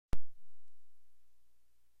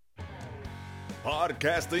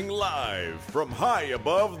Podcasting live from high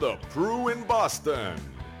above the Prue in Boston.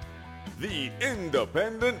 The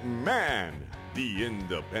Independent Man. The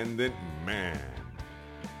Independent Man.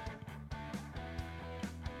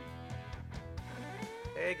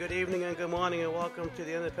 Hey, good evening and good morning and welcome to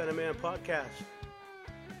the Independent Man Podcast.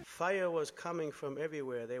 Fire was coming from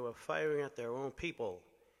everywhere. They were firing at their own people.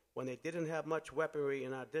 When they didn't have much weaponry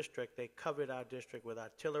in our district, they covered our district with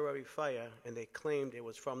artillery fire and they claimed it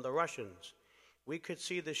was from the Russians. We could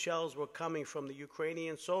see the shells were coming from the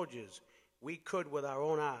Ukrainian soldiers. We could with our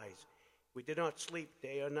own eyes. We did not sleep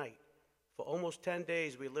day or night. For almost 10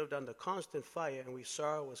 days, we lived under constant fire, and we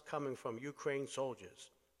saw it was coming from Ukraine soldiers.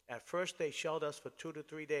 At first, they shelled us for 2 to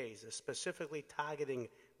 3 days, specifically targeting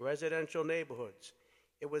residential neighborhoods.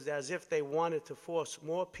 It was as if they wanted to force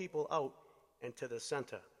more people out into the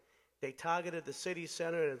center. They targeted the city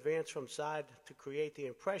center and advanced from side to create the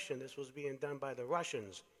impression this was being done by the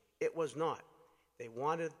Russians. It was not. They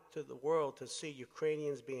wanted the world to see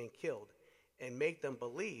Ukrainians being killed and make them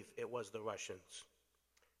believe it was the Russians.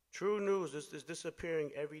 True news is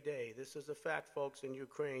disappearing every day. This is a fact, folks, in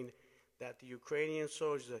Ukraine, that the Ukrainian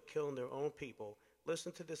soldiers are killing their own people.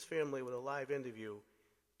 Listen to this family with a live interview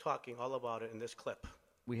talking all about it in this clip.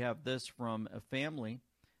 We have this from a family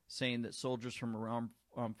saying that soldiers from around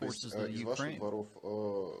forces of Ukraine.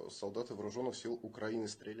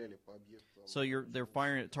 So they're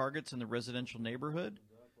firing at targets in the residential neighborhood?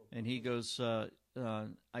 And he goes, I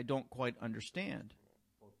don't quite understand.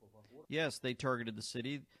 Yes, they targeted the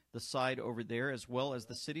city, the side over there, as well as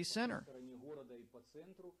the city center.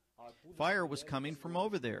 Fire was coming from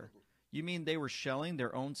over there. You mean they were shelling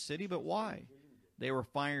their own city? But why? They were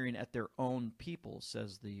firing at their own people,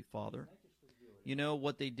 says the father. You know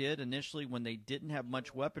what they did initially when they didn't have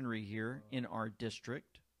much weaponry here in our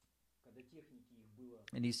district?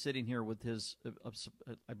 And he's sitting here with his,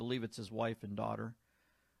 I believe it's his wife and daughter.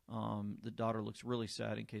 The daughter looks really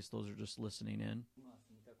sad in case those are just listening in.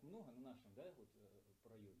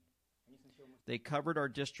 They covered our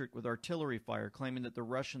district with artillery fire, claiming that the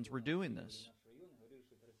Russians were doing this.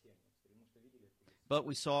 But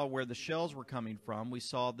we saw where the shells were coming from. We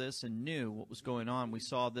saw this and knew what was going on. We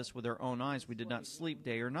saw this with our own eyes. We did not sleep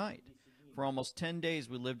day or night. For almost 10 days,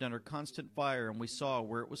 we lived under constant fire, and we saw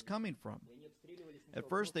where it was coming from. At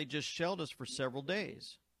first, they just shelled us for several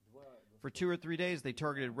days. For 2 or 3 days, they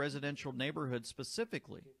targeted residential neighborhoods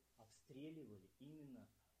specifically.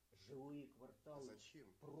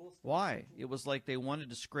 Why? It was like they wanted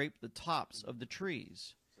to scrape the tops of the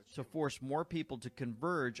trees to force more people to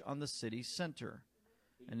converge on the city center.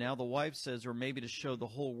 And now the wife says, or maybe to show the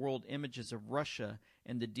whole world images of Russia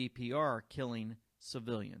and the DPR killing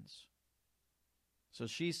civilians. So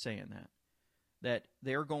she's saying that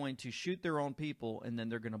they're going to shoot their own people and then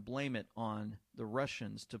they're going to blame it on the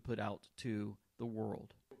Russians to put out to the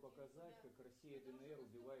world.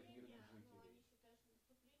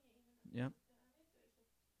 Yeah.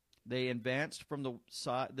 They advanced from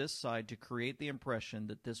this side to create the impression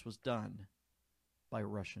that this was done by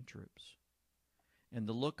Russian troops. And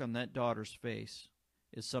the look on that daughter's face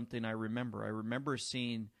is something I remember. I remember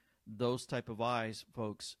seeing those type of eyes,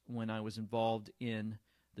 folks, when I was involved in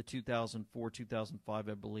the 2004-2005,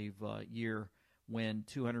 I believe, year when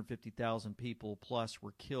 250,000 people plus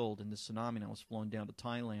were killed in the tsunami. And I was flown down to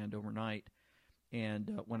Thailand overnight.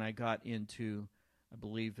 And when I got into, I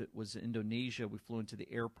believe it was Indonesia, we flew into the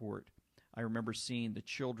airport. I remember seeing the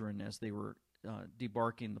children as they were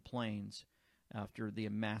debarking the planes after the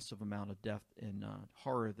massive amount of death and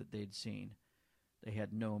horror that they'd seen. They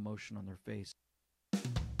had no emotion on their face.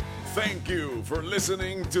 Thank you for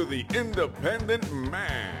listening to The Independent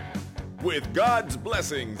Man. With God's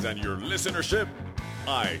blessings and your listenership,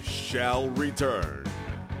 I shall return.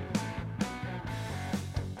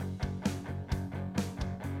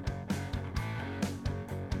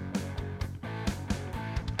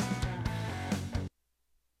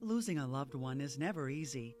 Losing a loved one is never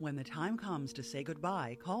easy. When the time comes to say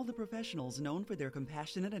goodbye, call the professionals known for their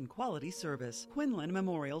compassionate and quality service. Quinlan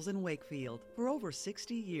Memorials in Wakefield. For over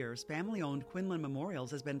 60 years, family-owned Quinlan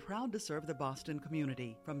Memorials has been proud to serve the Boston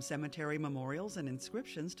community. From cemetery memorials and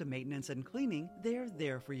inscriptions to maintenance and cleaning, they're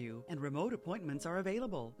there for you, and remote appointments are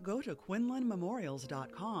available. Go to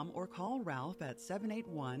QuinlanMemorials.com or call Ralph at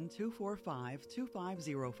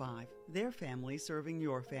 781-245-2505. Their family serving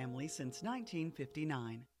your family since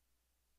 1959.